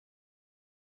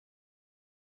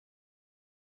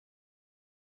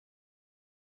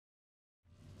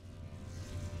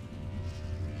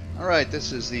Alright,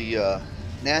 this is the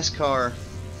NASCAR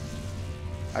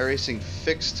iRacing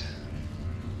Fixed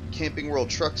Camping World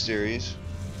Truck Series,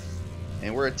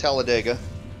 and we're at Talladega.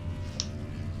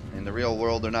 In the real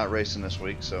world, they're not racing this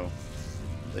week, so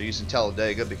they're using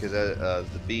Talladega because the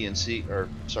B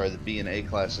and A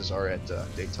classes are at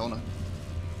Daytona.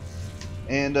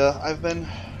 And I've been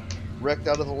wrecked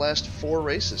out of the last 4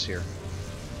 races here.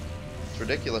 It's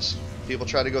ridiculous. People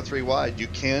try to go 3 wide. You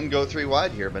can go 3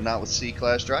 wide here, but not with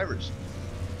C-class drivers.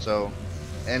 So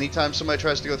anytime somebody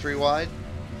tries to go 3 wide,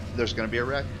 there's going to be a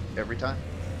wreck every time.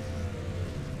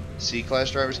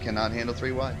 C-class drivers cannot handle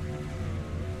 3 wide.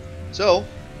 So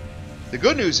the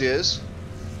good news is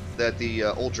that the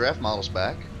old draft model's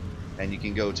back, and you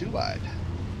can go 2 wide.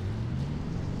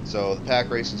 So the pack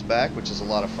racing's back, which is a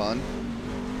lot of fun.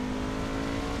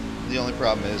 The only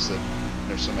problem is that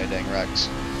there's so many dang wrecks.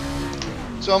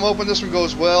 So I'm hoping this one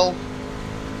goes well.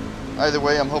 Either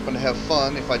way, I'm hoping to have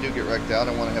fun. If I do get wrecked out,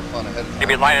 I want to have fun ahead of time. You'll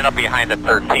be lining up behind the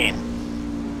 13.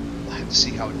 We'll have to see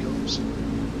how it goes.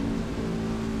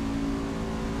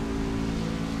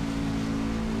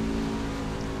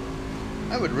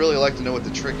 I would really like to know what the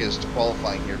trick is to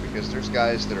qualifying here, because there's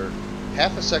guys that are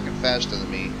half a second faster than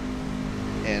me,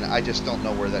 and I just don't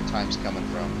know where that time's coming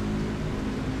from.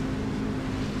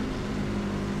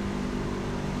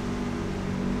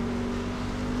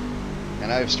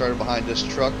 And I have started behind this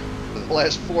truck for the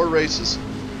last 4 races.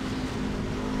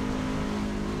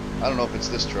 I don't know if it's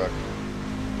this truck.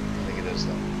 I think it is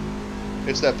though.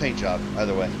 It's that paint job,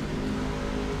 either way.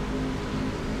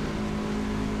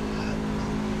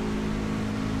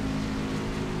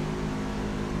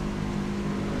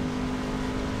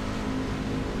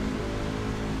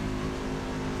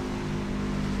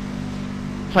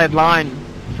 Outside line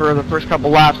for the first couple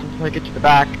laps until I get to the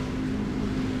back.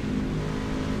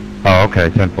 Oh, okay,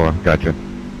 10-4, gotcha.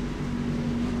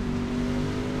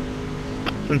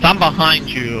 Since I'm behind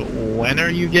you, when are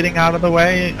you getting out of the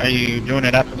way? Are you doing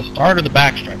it after the start or the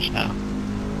backstretch now?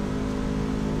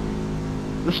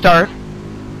 The start.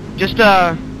 Just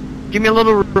give me a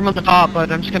little room on the top,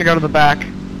 but I'm just gonna go to the back.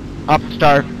 Off the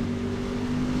start.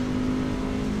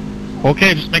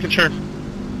 Okay, just making sure.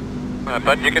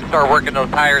 But you can start working those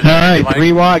tires. Alright, like,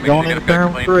 3 wide, make sure going you into get a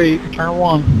turn good 3, turn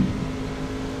 1.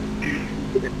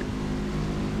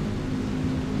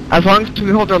 As long as we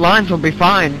hold our lines, we'll be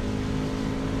fine.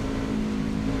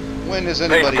 When has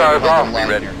anybody Hey, ever cars held off, a line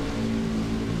ready. here?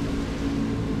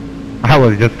 I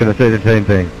was just going to say the same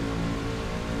thing.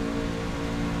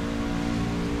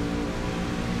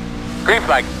 Green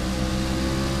flag.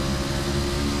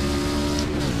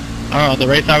 Oh, the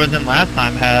race I was in last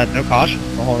time had no caution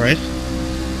the whole race.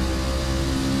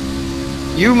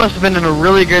 You must have been in a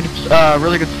really good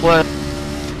split.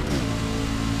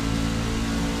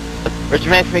 Which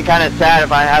makes me kind of sad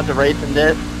if I have to race in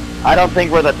this. I don't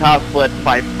think we're the top split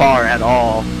by far at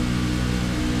all.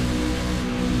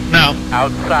 No.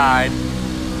 Outside.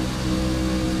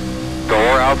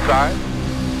 Door outside.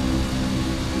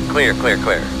 Clear, clear,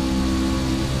 clear.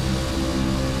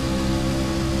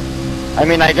 I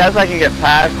mean, I guess I can get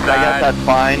past. I guess that's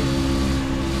fine.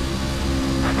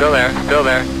 Still there, still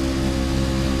there.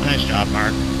 Nice job,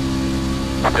 Mark.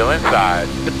 Still inside.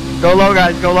 Go low,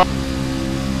 guys. Go low.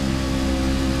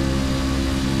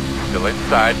 Still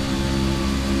inside.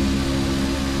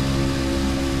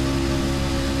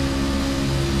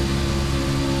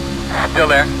 Still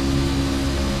there.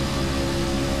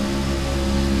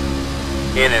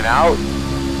 In and out.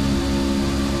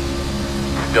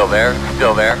 Still there,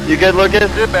 still there. You good,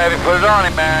 Lucas? Good, baby. Put it on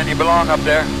him, man. You belong up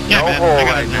there. Yeah, no man, hole I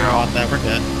got right a 0 now. off that, we're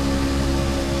good.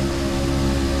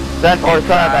 Sorry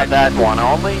about that. One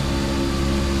only.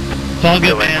 It's all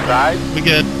good, Still man. inside. We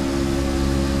good.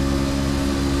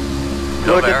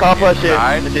 Still Lucas, there. I'll push you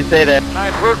Inside. if you say that.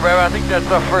 Nice work, bro. I think that's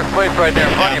the first place right there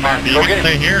in front of you, man. Mark, are you Go going to get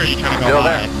stay it. here or are you trying to go Still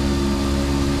wide? there.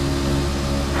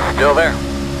 Still there.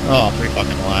 Oh, 3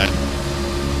 fucking wide.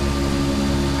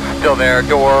 Still there.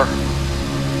 Door.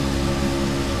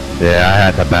 Yeah, I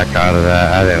had to back out of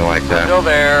that. I didn't like that. Still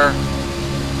there.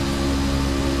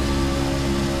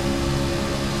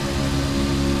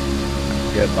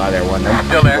 Get by there one. That's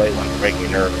Still too there. late when it's making me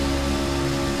nervous.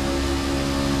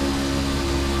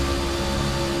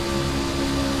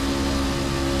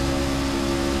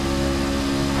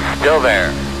 Still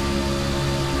there.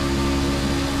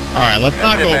 Alright, let's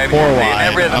not That's it, go baby. 4 See you in wide.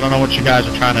 that rhythm. I don't know what you guys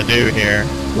are trying to do here.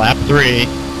 Lap 3.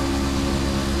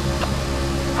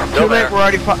 Still Too late. there. We're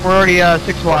already 6 wide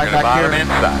Working the back bottom here.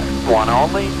 inside. One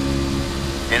only.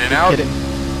 In and out. Kidding.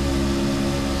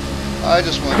 I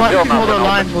just As want long as Still we hold our nothing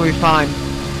lines, we'll be fine.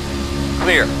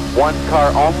 Clear. One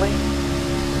car only.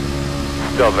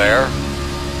 Still there.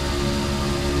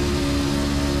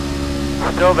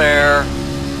 Still there.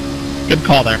 Good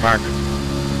call there, Mark.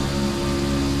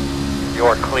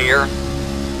 You're clear.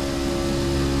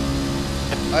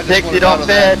 I just 60 wanted out don't of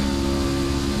that. fit.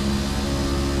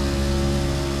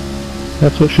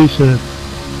 That's what she said.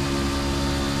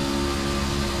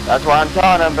 That's what I'm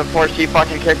telling him before she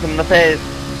fucking kicks him in the face.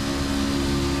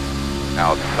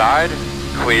 Outside.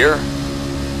 Clear.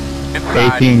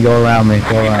 Inside. 18, go around me, go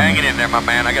Keep around hanging me. in there, my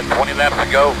man. I got 20 laps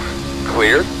to go.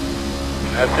 Clear.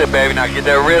 That's it, baby. Now get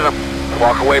that rhythm.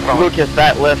 Walk away from it. Lucas,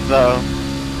 that lift though.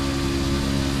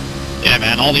 Yeah,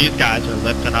 man, all these guys are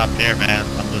lifting up here, man.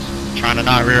 I'm just trying to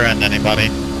not rear end anybody.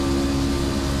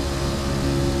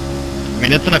 I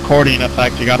mean, it's an accordion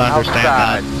effect, you gotta understand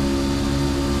Outside. that.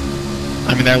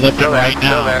 I mean, they're lifting Still there, right still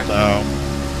now, there. so...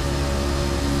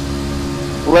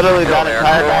 Literally Still that there,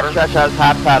 entire quarter. back stretch has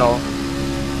half pedal.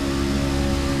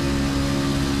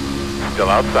 Still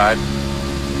outside.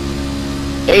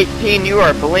 18, you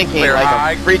are blinking Clear like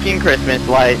high. a freaking Christmas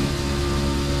light.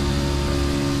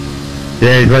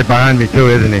 Yeah, he's right behind me too,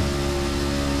 isn't he?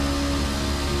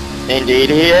 Indeed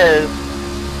he is.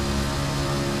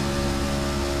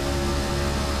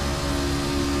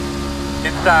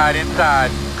 Inside,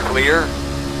 inside. Clear.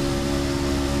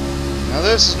 Now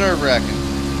this is nerve-wracking.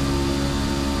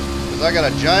 Because I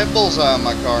got a giant bullseye on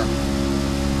my car.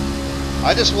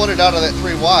 I just wanted out of that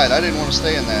 3 wide. I didn't want to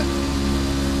stay in that.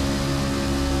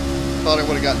 Thought I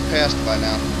would have gotten past by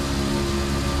now.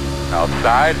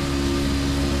 Outside.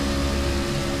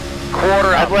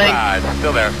 Quarter I blink. outside.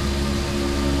 Still there.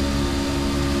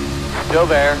 Still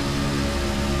there.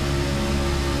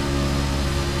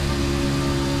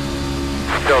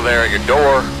 Still there at your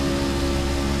door.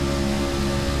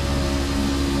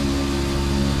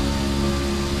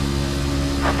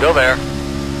 Still there.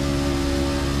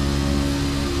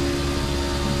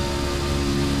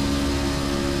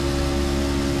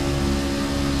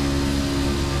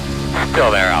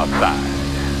 Still there outside.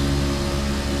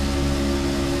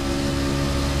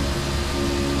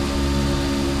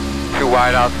 Two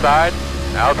wide outside.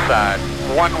 Outside.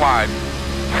 One wide.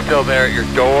 Still there at your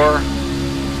door.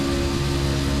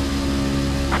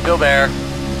 Still there.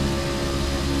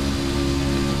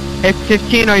 Hey,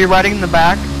 15, are you riding in the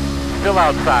back? Still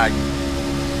outside.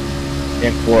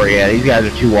 10-4, yeah, these guys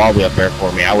are too wobbly up there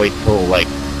for me. I wait till like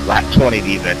lap 20 to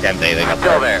even attempt anything up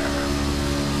Still there. there.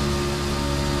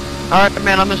 Alright,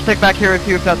 man, I'm gonna stick back here with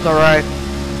you if that's alright.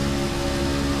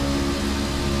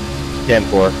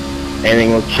 10-4.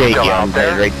 Anything looks shaky, Still out I'm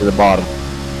there? headed right to the bottom.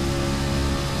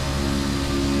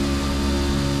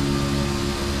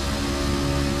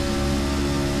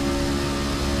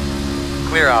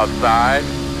 Clear outside.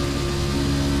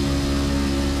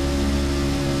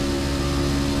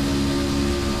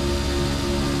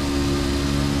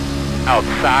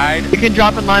 Outside. You can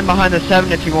drop in line behind the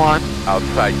 7 if you want.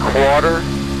 Outside quarter.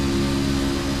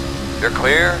 You're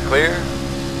clear, clear.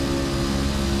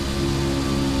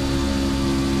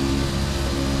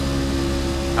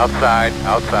 Outside,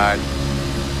 outside.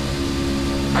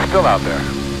 Still out there.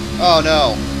 Oh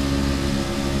no.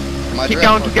 My Keep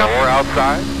draft going, keep Door going.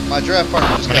 outside. My draft partner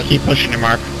I'm just gonna got. keep pushing you,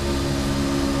 Mark.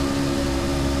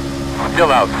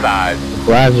 Still outside.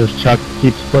 Blazers Chuck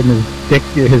keeps putting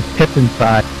his tip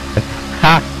inside.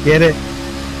 Ha! Get it?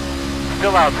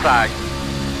 Still outside.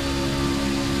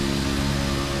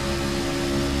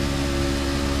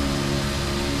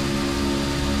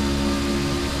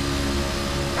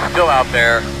 Still out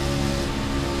there.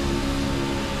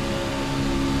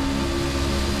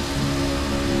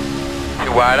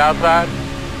 Too wide outside.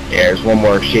 Yeah, there's one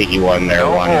more shaky one there,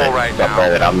 No one hole that's right up now. there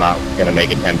that I'm not gonna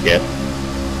make attempt yet.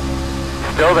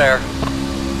 Still there.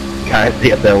 Kind of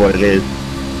see up there what it is.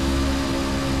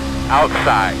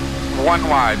 Outside. One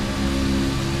wide.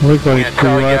 Looks like Can't it's 2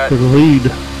 tell right yet. to the lead.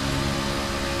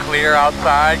 Clear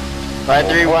outside. By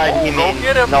 3 wide, he Go means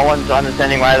get him. no one's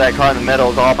understanding why that car in the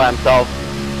middle is all by himself.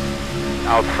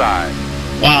 Outside.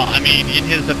 Well, I mean, in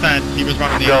his defense, he was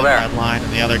running the Still there. outside line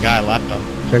and the other guy left him.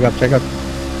 Check up, check up.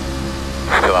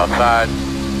 Still outside.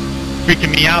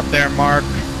 Freaking me out there, Mark.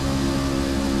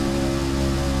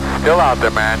 Still out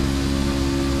there, man.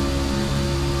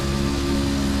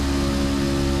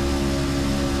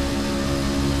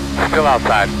 Still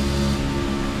outside.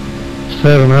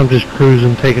 7, I'm just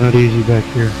cruising, taking it easy back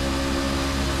here.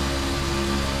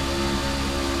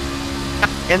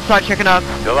 Inside, checking out.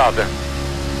 Still out there.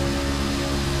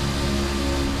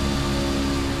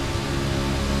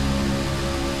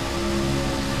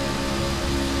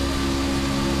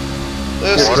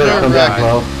 This is Quarter nerve-wracking.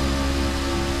 outside.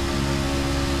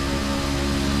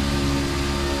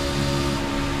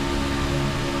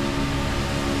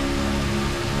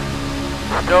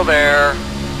 Still there.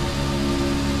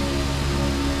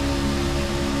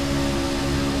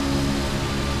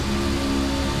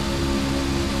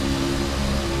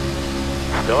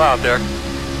 Still out there.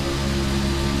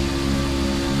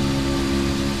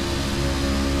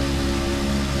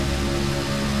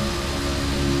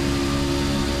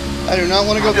 I do not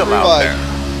want to go Still through out wide. there.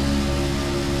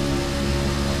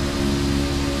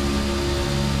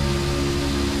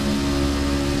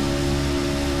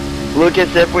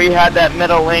 Lucas, if we had that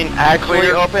middle lane actually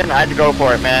Clear. open, I'd go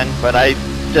for it, man. But I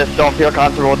just don't feel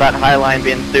comfortable with that high line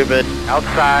being stupid.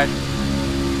 Outside.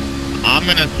 I'm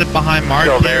gonna sit behind Mark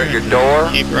Still there, here your and door.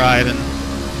 keep riding.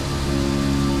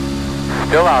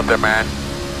 Still out there, man.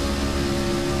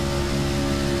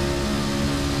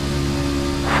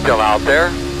 Still out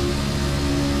there.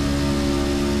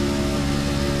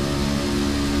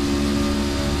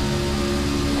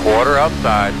 Quarter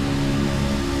outside.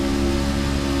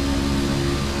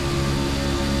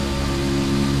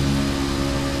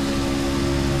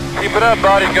 Keep it up,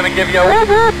 bud. He's gonna give you a whoop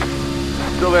whoop.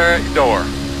 Still there at your door.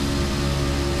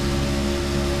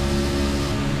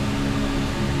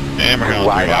 Damn, we're going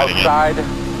Wide through wide again. outside.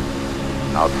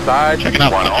 Outside. Checking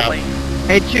out One the only.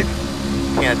 Hey, Chip,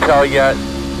 Can't tell yet.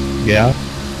 Yeah.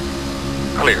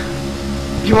 Clear.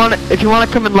 if you want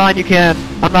to come in line, you can.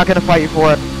 I'm not gonna fight you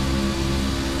for it.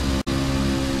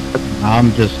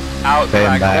 I'm just Outside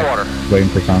staying back, quarter. waiting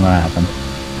for something to happen.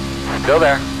 Still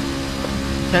there.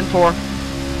 10-4.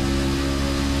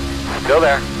 Still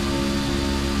there.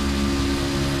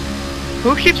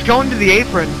 Who keeps going to the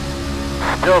apron?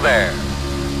 Still there.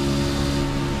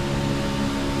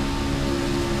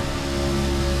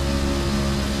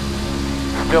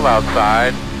 Still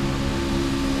outside.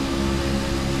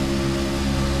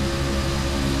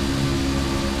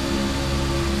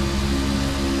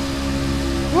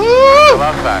 Still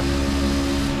outside.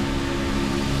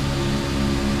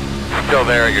 Still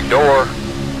there at your door.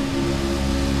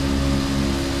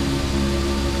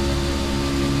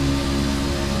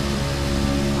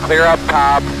 Clear up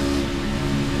top.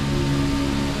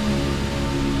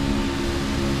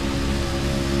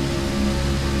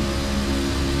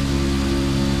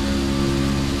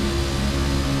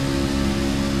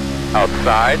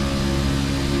 Outside.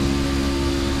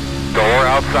 Door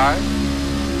outside.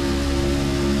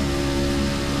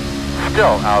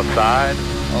 Still outside.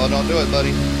 Oh, don't do it,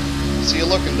 buddy. See you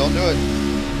looking, don't do it.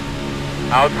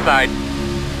 Outside.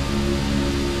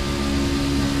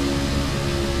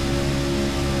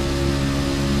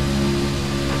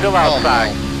 Still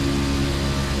outside. Oh,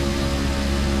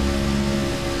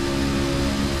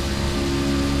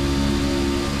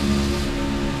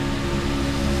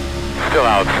 Still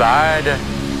outside.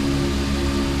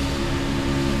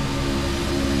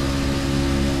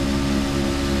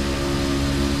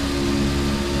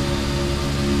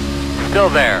 Still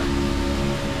there.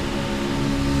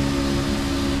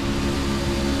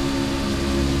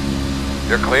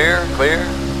 You're clear, clear.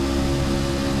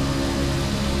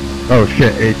 Oh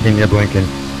shit, 18, you're blinking.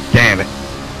 Damn it.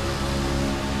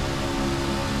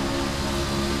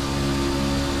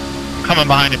 Coming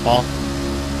behind you, Paul.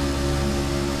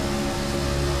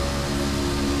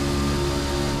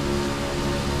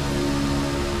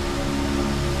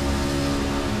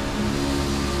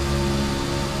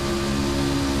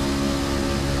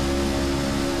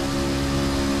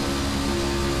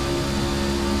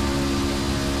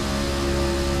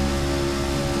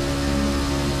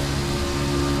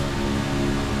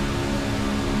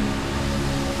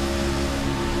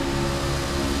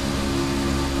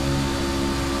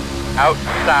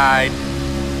 Outside.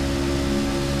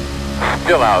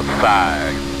 Still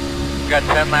outside. Got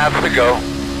 10 laps to go.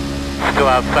 Still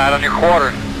outside on your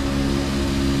quarter.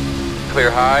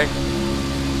 Clear high.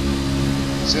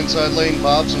 This inside lane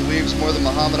bobs and weaves more than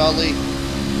Muhammad Ali.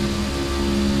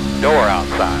 Door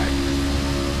outside.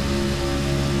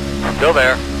 Still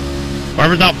there.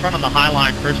 Whoever's out front on the high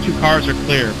line, first two cars are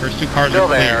clear. First two cars Still are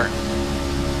clear. there.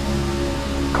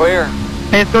 Clear.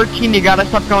 Hey, 13, you gotta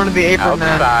stop going to the apron,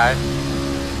 man. Outside.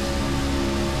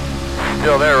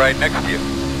 Still there right next to you.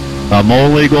 I'm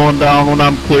only going down when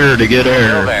I'm clear to get Still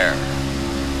air. there.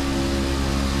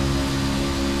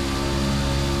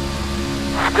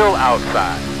 Still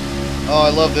outside. Oh, I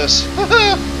love this.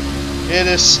 It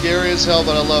is scary as hell,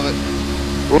 but I love it.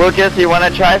 Lucas, you wanna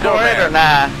try Still for it there. or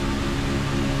nah?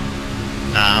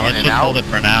 Nah, In let's and just out. hold it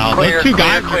for now. Clear, Those two clear,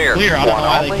 guys clear. are clear. I don't know One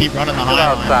why only. they keep running the Still high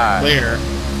outside. line. Clear.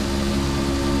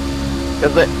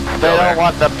 Because they Still there. don't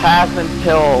want the pass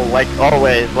until, like,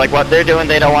 always. Like, what they're doing,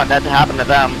 they don't want that to happen to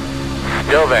them.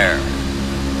 Still there.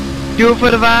 Do it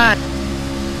for the vine.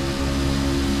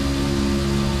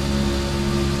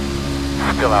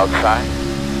 Still outside.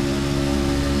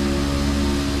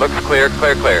 Looks clear,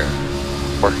 clear, clear.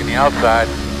 Working the outside.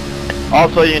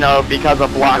 Also, you know, because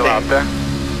of Still out blocking. there.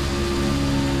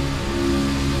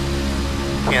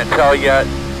 Can't tell yet.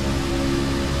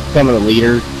 Some of the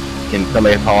leaders, can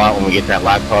somebody call out when we get that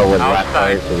lap car where the lap car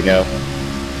Outside. is so we know?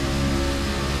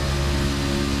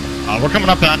 We're coming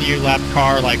up on you, lap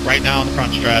car, like right now in the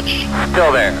front stretch.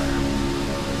 Still there.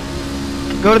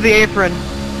 Go to the apron.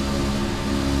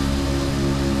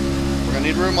 We're gonna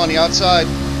need room on the outside.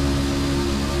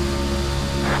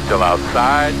 Still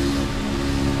outside.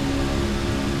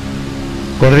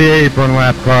 Go to the apron,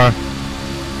 lap car.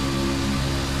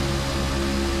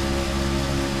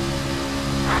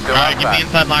 Still Alright, give me outside.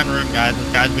 inside line room, guys.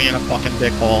 This guy's being a fucking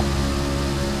dickhole.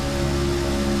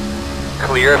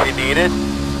 Clear if you need it.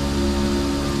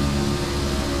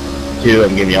 2,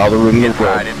 I'm giving you all the room in the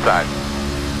world. Inside, inside.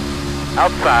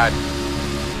 Outside.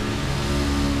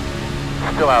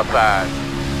 Still outside.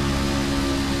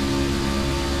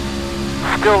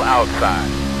 Still outside.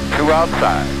 2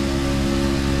 outside.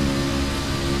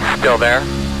 Still there.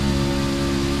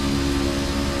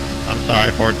 I'm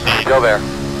sorry, 14. Still there.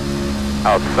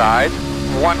 Outside.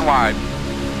 1 wide.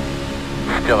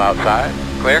 Still outside.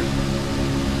 Clear.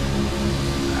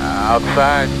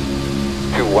 Outside.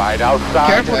 2 wide outside.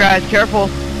 Careful, guys, careful.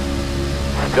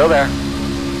 Still there.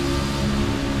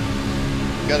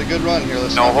 Got a good run here.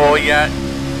 Let's No not- hole yet.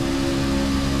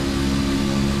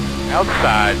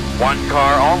 Outside. 1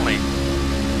 car only.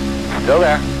 Still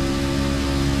there.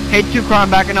 Hey, 2 car, I'm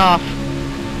backing off.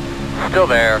 Still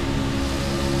there.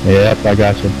 Yep, I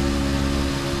got you.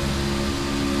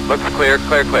 Looks clear,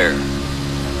 clear, clear.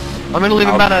 I'm gonna leave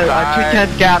about a Outside.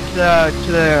 2/10 gap to That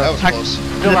the was pack, close. to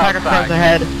Still the packer outside. cars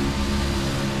ahead.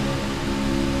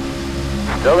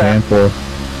 Still there. And 4.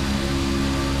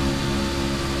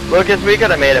 Lucas, we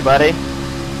could have made it, buddy.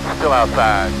 Still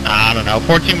outside. I don't know.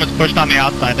 14 was pushed on the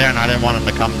outside there, and I didn't want him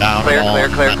to come down Clear, at all. clear,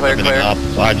 and clear, mess clear, everything clear. Up,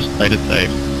 so I just played it safe.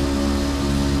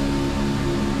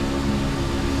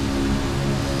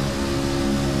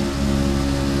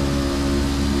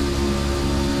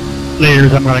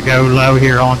 Leaders, I'm gonna go low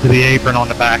here onto the apron on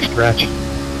the back stretch.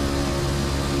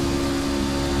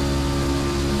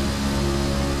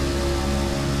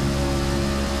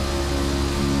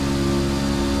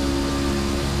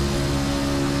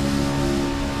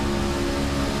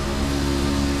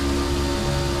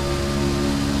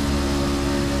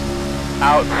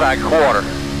 Outside quarter.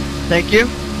 Thank you.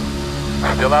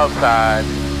 Still outside.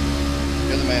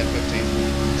 You're the man,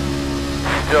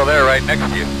 15. Still there right next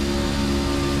to you.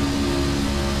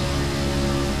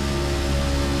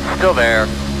 Still there.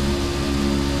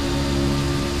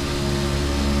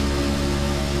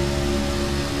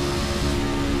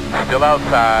 Still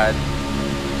outside.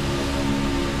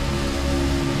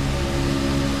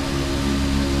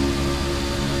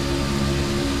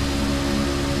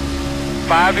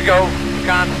 Five to go.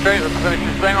 Concentrate. Let's finish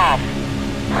this thing off.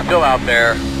 Still out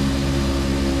there.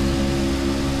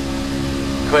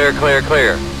 Clear, clear,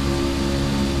 clear.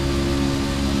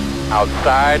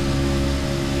 Outside.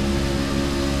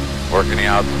 Working the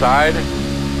outside.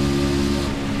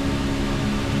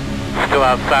 Still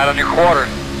outside on your quarter.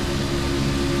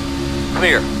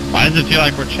 Clear. Why does it feel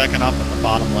like we're checking up in the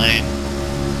bottom lane?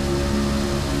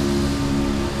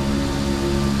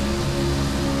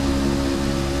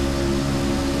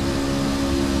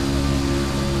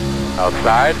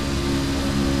 Outside.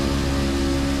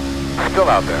 Still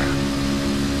out there.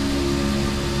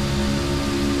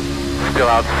 Still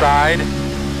outside.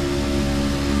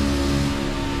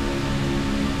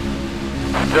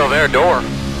 Still there, door.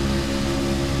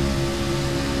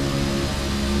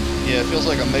 Yeah, it feels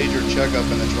like a major checkup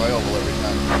in the tri-oval every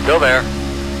time. Still there.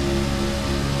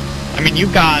 I mean, you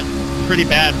got pretty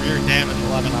bad rear damage,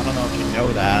 11. I don't know if you know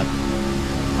that.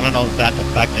 I don't know if that's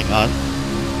affecting us.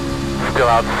 Still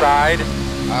outside.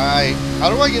 How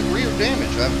do I get rear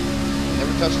damage? I've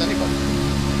never touched anybody.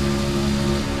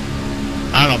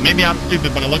 I don't know. Maybe I'm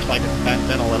stupid, but it looks like it's bent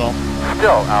in a little.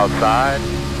 Still outside.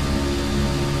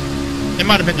 It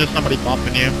might have been just somebody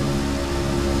bumping you.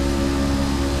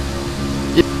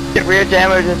 Get rear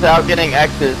damage without getting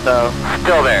X's, though.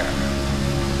 Still there.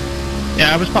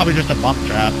 Yeah, it was probably just a bump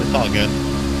trap. It's all good.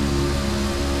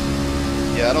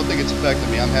 Yeah, I don't think it's affected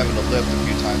me. I'm having to lift a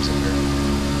few times in here.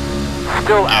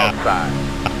 Still Yeah. outside.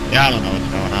 Yeah, I don't know what's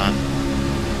going on.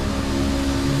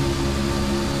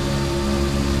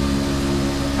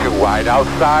 Too wide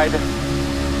outside.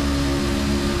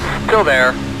 Still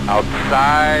there.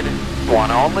 Outside.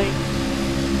 One only.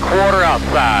 Quarter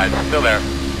outside. Still there.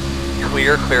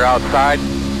 Clear, clear outside.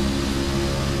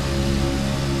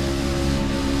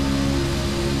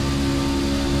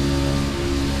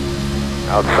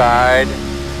 Outside.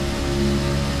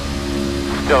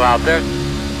 Still out there.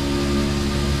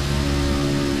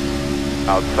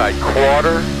 Outside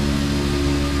quarter.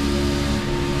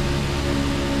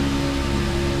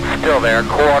 Still there,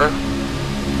 quarter.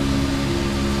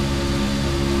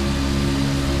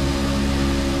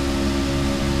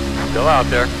 Still out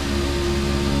there.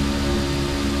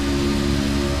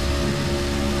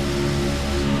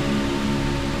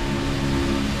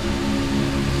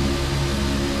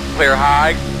 Clear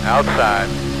high, outside.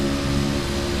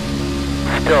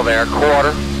 Still there,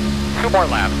 quarter. 2 more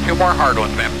laps, 2 more hard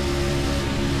ones, man.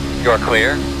 You're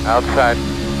clear, outside.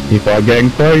 People are getting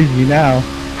crazy now.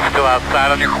 Still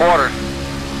outside on your quarter.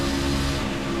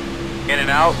 In and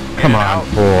out, in Come and on, out.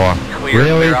 four. Clear,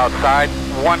 Really? clear outside.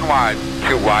 1 wide,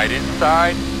 2 wide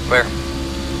inside. Clear.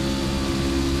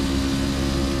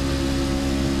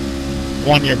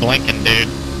 1, you're blinking, dude.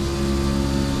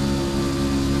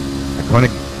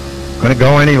 Couldn't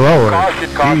go any lower. Caution,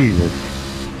 caution. Jesus.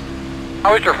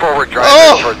 How was your forward drive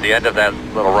Oh! towards the end of that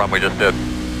little run we just did?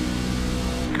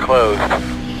 Closed.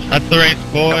 That's the race,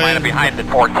 boys. Atlanta behind at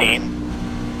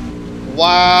 14.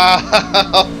 Wow!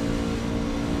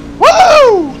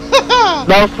 Woo!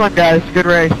 That was fun, guys. Good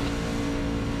race.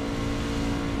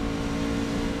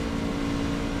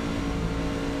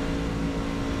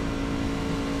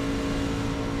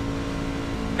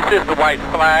 This is the white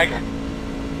flag.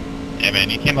 Yeah, man,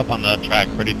 you came up on the track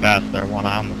pretty fast there. One,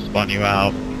 I almost spun you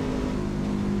out.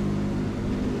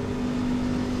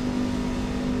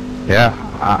 Yeah.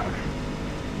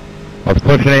 I was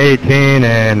pushing 18,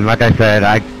 and like I said,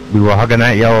 we were hugging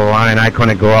that yellow line. I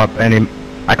couldn't go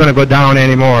down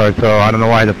anymore. So I don't know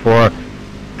why the 4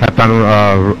 kept on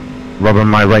rubbing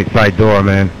my right side door,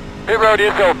 man. Pit road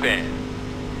is open.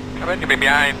 Coming to be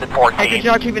behind the 14. Hey, good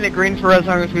job keeping it green for as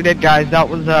long as we did, guys. That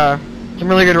was some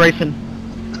really good racing.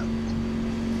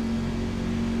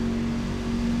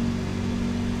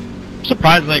 I'm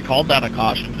surprised they called that a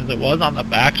caution because it was on the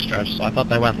backstretch, so I thought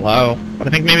they went low. But I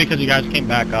think maybe because you guys came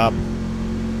back up.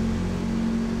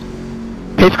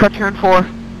 Pace car turn 4.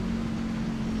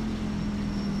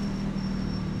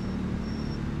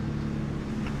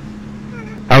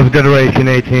 That was a good race in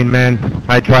 18, man.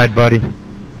 I tried, buddy.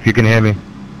 If you can hear me.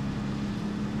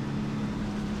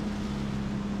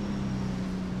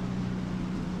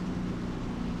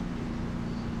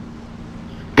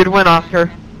 Good win,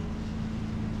 Oscar.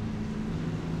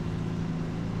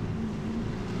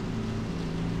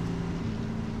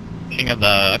 King of the,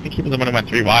 I think he was the one who went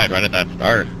 3 wide right at that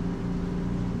start.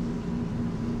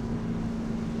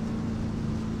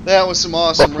 That was some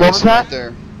awesome What was racing that? right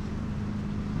there.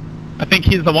 I think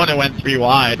he's the one who went 3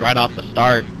 wide right off the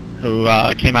start, who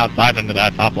came outside into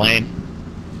that top lane.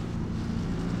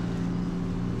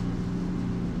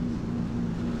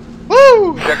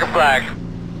 Woo! Checker flag.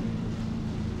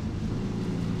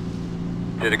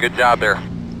 Did a good job there.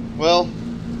 Well,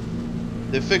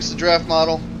 they fixed the draft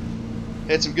model.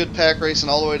 Had some good pack racing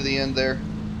all the way to the end there.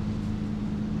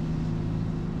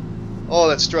 Oh,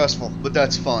 that's stressful, but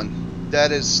that's fun.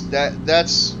 That's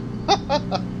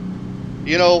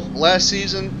you know, last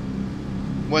season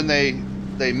when they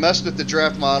messed with the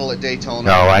draft model at Daytona.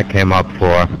 No, I came up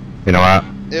for, you know what?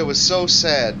 It was so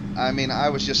sad. I mean, I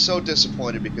was just so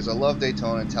disappointed because I love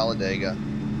Daytona and Talladega.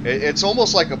 It's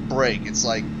almost like a break. It's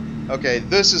like, okay,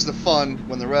 this is the fun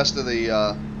when the rest of the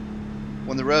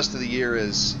year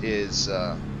is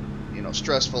you know,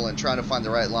 stressful and trying to find the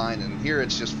right line, and here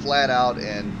it's just flat out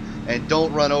and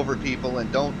don't run over people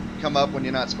and don't come up when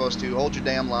you're not supposed to. Hold your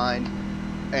damn line.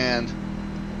 And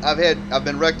I've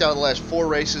been wrecked out of the last 4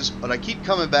 races, but I keep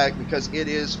coming back because it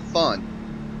is fun.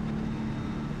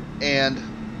 And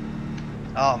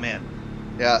oh man,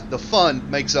 yeah, the fun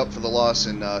makes up for the loss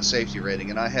in safety rating,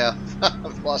 and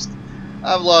I've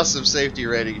lost some safety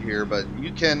rating here, but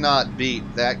you cannot beat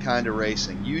that kind of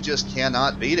racing. You just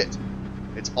cannot beat it.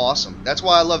 It's awesome. That's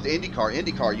why I loved IndyCar.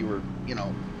 IndyCar, you were, you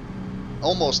know,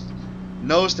 almost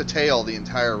nose to tail the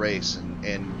entire race,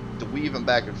 and to weave them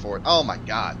back and forth. Oh my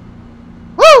God.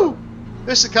 Woo!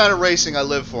 This is the kind of racing I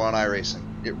live for on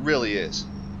iRacing. It really is.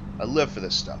 I live for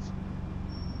this stuff.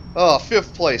 Oh,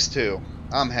 5th place too.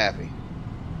 I'm happy.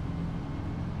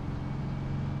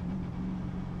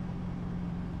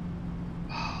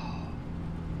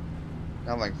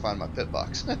 Now if I can find my pit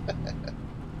box. Where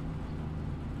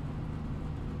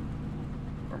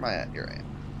am I at? Here I am.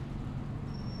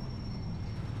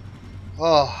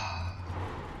 Oh.